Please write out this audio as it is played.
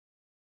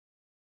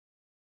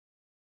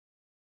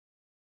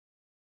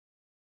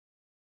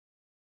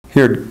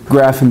Here at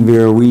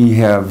Grafenwoehr, we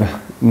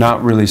have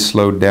not really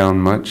slowed down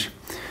much.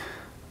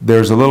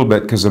 There's a little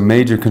bit because the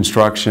major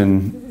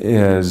construction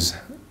is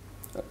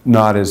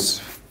not as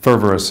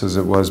fervorous as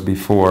it was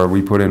before.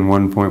 We put in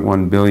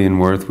 1.1 billion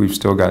worth. We've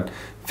still got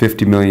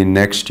 50 million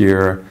next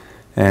year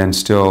and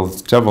still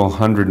several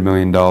 $100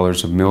 million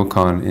of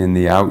MILCON in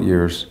the out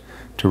years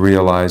to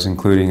realize,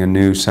 including a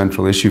new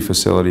central issue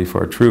facility for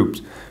our troops.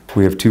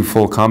 We have 2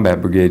 full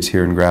combat brigades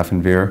here in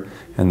Grafenwoehr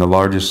and the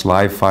largest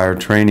live fire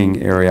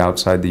training area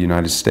outside the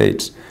United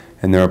States,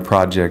 and there are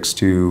projects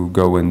to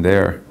go in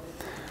there.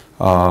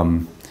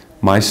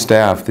 My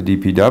staff, the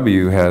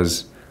DPW,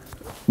 has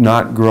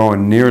not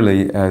grown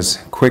nearly as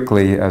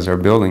quickly as our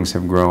buildings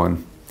have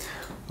grown.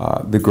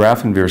 The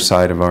Grafenwoehr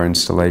side of our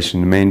installation,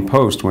 the main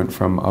post, went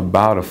from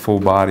about a full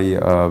body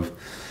of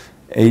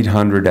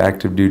 800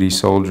 active duty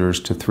soldiers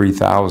to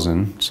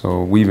 3,000,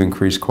 so we've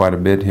increased quite a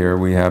bit here.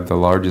 We have the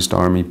largest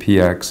Army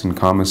PX and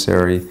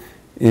commissary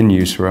in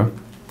USAREUR.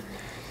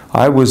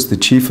 I was the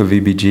chief of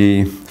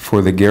EBG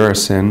for the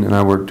Garrison, and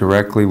I worked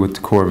directly with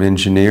the Corps of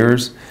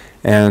Engineers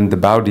and the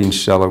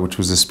Baudienststelle, which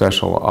was a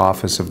special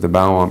office of the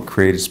BAUAMT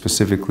created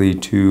specifically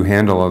to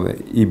handle all the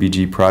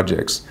EBG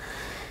projects.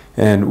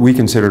 And we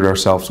considered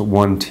ourselves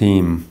one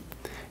team.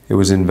 It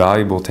was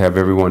invaluable to have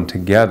everyone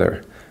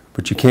together,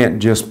 but you can't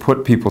just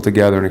put people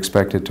together and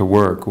expect it to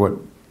work.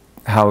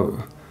 The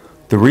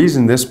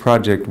reason this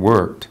project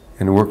worked,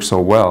 and it worked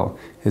so well,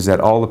 is that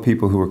all the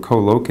people who were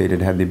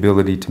co-located had the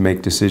ability to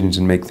make decisions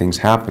and make things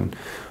happen.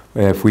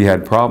 If we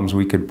had problems,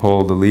 we could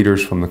pull the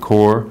leaders from the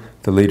Corps,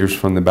 the leaders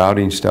from the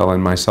Baudienststelle,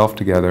 and myself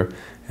together,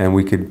 and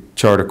we could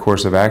chart a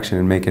course of action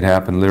and make it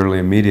happen literally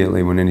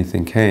immediately when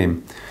anything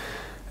came.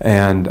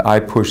 And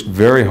I pushed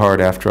very hard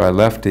after I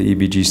left the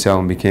EBG cell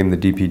and became the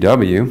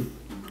DPW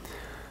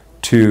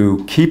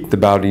to keep the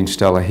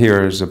Baudienststelle here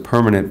as a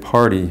permanent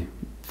party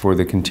for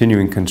the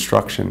continuing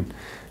construction.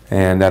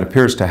 And that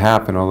appears to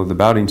happen, although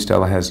the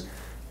Baudienststelle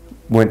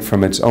went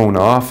from its own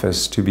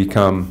office to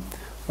become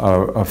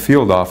a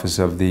field office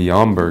of the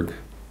Omburg.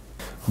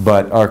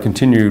 But our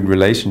continued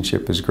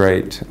relationship is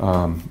great.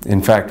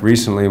 In fact,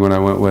 recently when I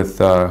went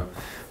with our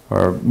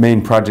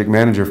main project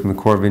manager from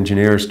the Corps of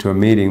Engineers to a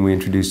meeting, we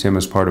introduced him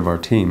as part of our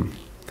team.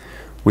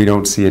 We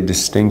don't see a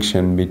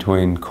distinction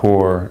between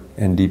Corps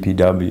and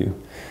DPW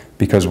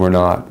because we're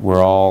not.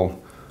 We're all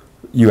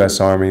U.S.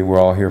 Army, we're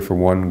all here for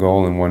one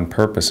goal and one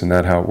purpose, and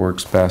that's how it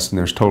works best, and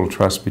there's total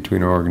trust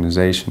between our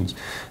organizations.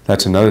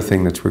 That's another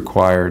thing that's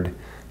required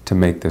to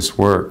make this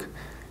work.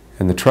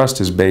 And the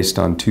trust is based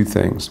on 2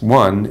 things.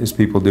 One is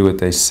people do what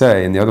they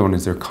say, and the other one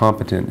is they're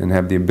competent and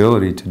have the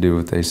ability to do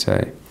what they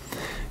say.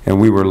 And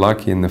we were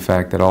lucky in the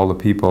fact that all the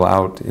people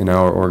out in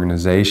our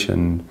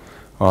organization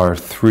are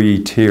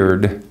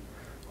 3-tiered, well,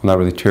 not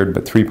really tiered,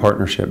 but 3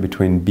 partnership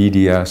between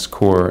BDS,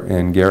 Corps,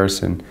 and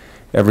Garrison.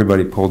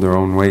 Everybody pulled their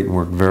own weight and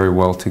worked very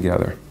well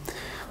together.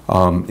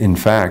 In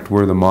fact,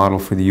 we're the model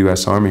for the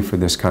U.S. Army for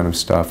this kind of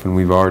stuff, and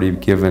we've already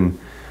given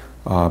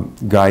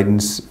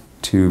guidance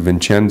to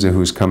Vincenza,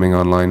 who's coming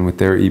online with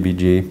their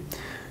EBG,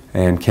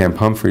 and Camp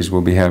Humphreys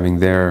will be having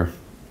their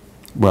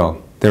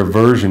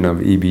version of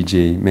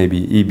EBG,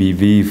 maybe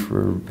EBV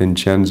for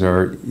Vincenza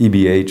or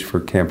EBH for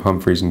Camp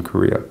Humphreys in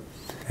Korea.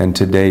 And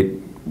to date,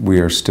 we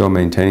are still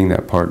maintaining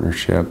that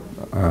partnership,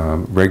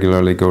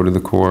 regularly go to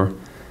the Corps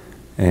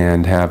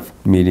and have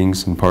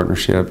meetings and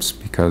partnerships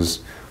because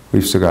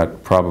we've still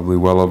got probably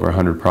well over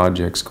 100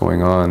 projects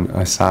going on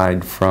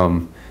aside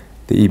from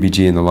the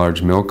EBG and the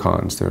large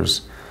MILCONs.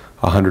 There's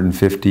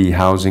 150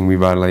 housing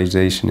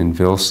revitalization in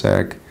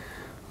Vilsec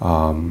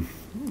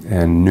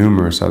and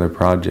numerous other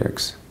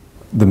projects.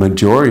 The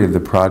majority of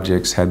the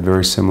projects had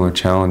very similar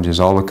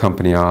challenges. All the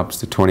company ops,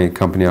 the 28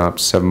 company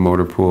ops, 7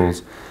 motor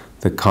pools,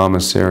 the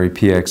commissary,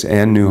 PX,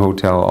 and new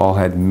hotel all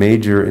had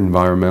major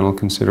environmental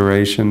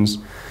considerations.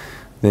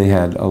 They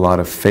had a lot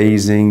of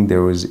phasing.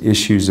 There was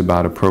issues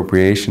about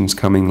appropriations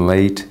coming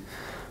late.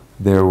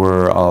 There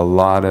were a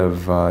lot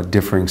of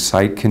differing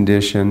site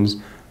conditions,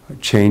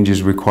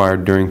 changes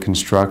required during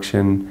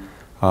construction,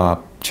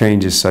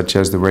 changes such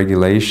as the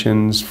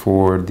regulations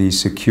for the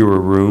secure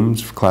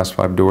rooms, Class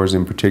 5 doors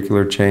in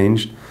particular,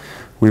 changed.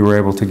 We were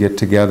able to get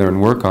together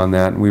and work on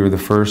that, and we were the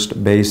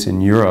first base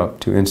in Europe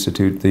to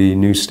institute the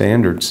new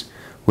standards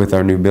with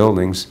our new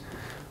buildings.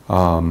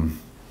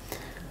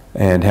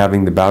 And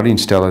having the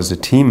Baudienststelle as a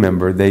team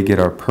member, they get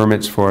our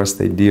permits for us,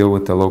 they deal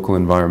with the local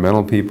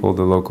environmental people,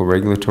 the local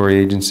regulatory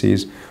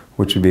agencies,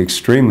 which would be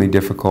extremely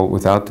difficult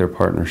without their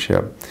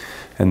partnership.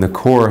 And the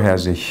Corps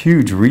has a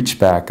huge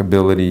reach-back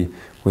ability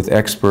with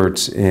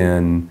experts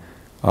in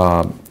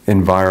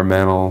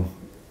environmental,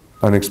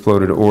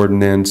 unexploded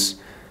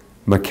ordnance,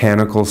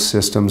 mechanical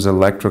systems,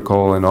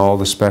 electrical, and all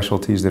the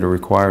specialties that are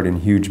required in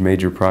huge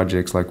major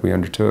projects like we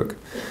undertook.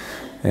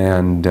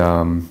 And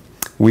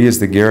we as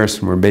the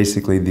Garrison were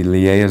basically the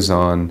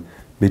liaison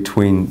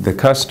between the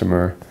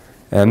customer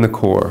and the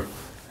Corps.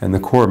 And the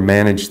Corps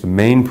managed the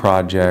main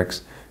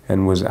projects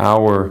and was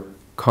our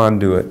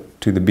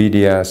conduit to the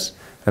BDS.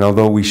 And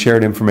although we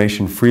shared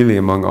information freely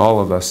among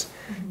all of us,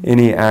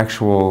 any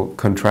actual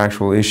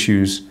contractual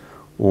issues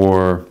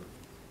or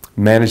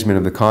management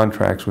of the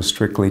contracts was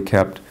strictly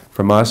kept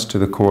from us to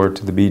the Corps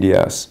to the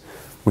BDS.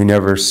 We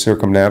never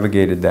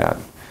circumnavigated that,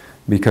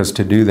 because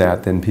to do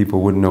that, then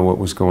people wouldn't know what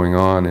was going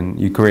on, and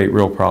you create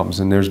real problems.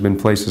 And there's been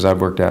places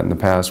I've worked at in the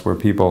past where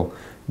people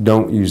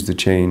don't use the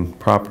chain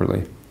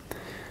properly.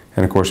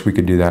 And of course we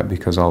could do that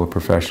because all the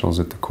professionals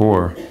at the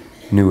Corps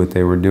knew what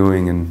they were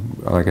doing, and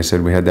like I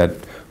said, we had that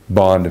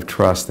bond of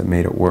trust that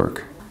made it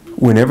work.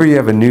 Whenever you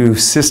have a new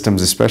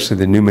systems, especially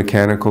the new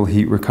mechanical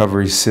heat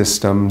recovery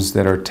systems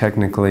that are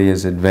technically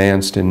as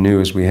advanced and new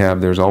as we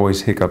have, there's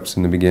always hiccups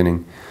in the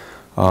beginning.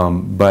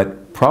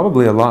 But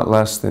probably a lot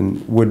less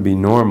than would be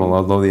normal,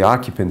 although the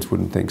occupants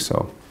wouldn't think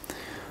so.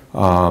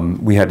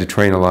 We had to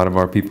train a lot of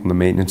our people in the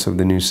maintenance of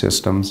the new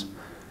systems.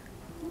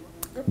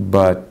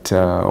 But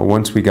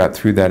once we got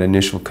through that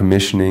initial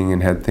commissioning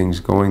and had things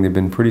going, they've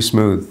been pretty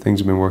smooth.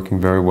 Things have been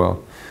working very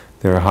well.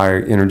 They're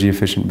higher energy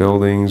efficient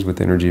buildings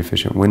with energy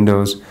efficient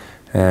windows,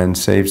 and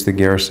saves the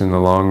Garrison in the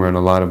long run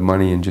a lot of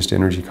money in just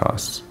energy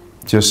costs.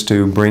 Just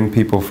to bring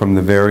people from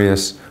the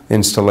various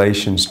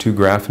installations to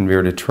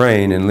Grafenwoehr to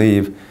train and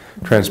leave,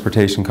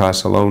 transportation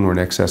costs alone were in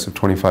excess of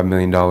 $25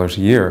 million a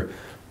year,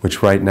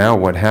 which right now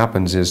what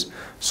happens is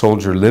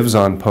soldier lives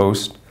on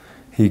post,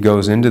 he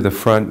goes into the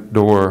front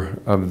door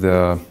of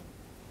the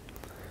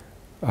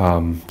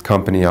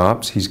company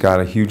ops. He's got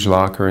a huge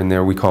locker in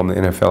there. We call them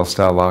the NFL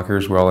style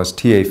lockers, where all his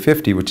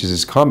TA-50, which is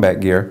his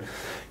combat gear,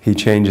 he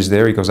changes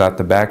there. He goes out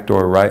the back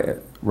door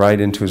right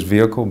into his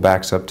vehicle,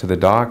 backs up to the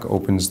dock,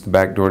 opens the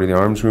back door to the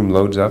arms room,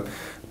 loads up,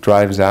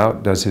 drives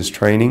out, does his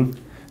training,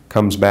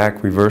 comes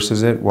back,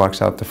 reverses it, walks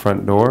out the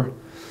front door,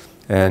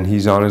 and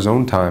he's on his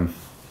own time.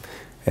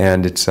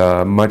 And it's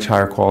a much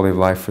higher quality of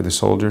life for the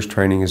soldiers.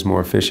 Training is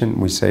more efficient.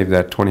 We save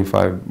that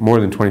more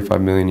than $25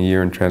 million a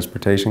year in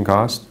transportation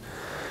costs.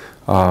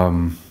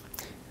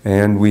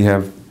 And we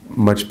have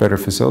much better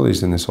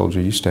facilities than the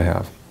soldier used to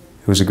have.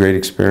 It was a great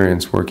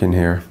experience working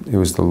here. It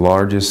was the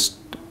largest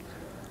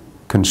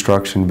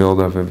construction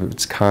buildup of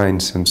its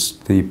kind since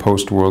the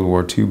post-World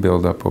War II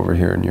buildup over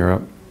here in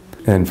Europe.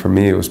 And for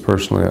me, it was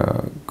personally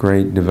a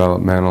great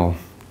developmental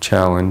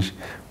challenge,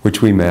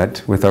 which we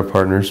met with our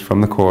partners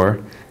from the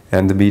Corps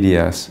and the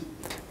BDS.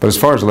 But as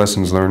far as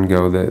lessons learned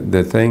go,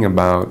 the thing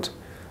about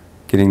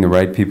getting the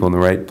right people in the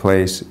right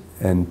place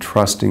and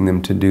trusting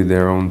them to do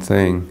their own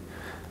thing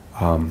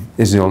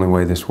is the only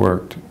way this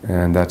worked.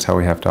 And that's how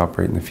we have to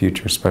operate in the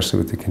future, especially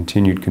with the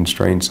continued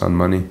constraints on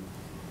money.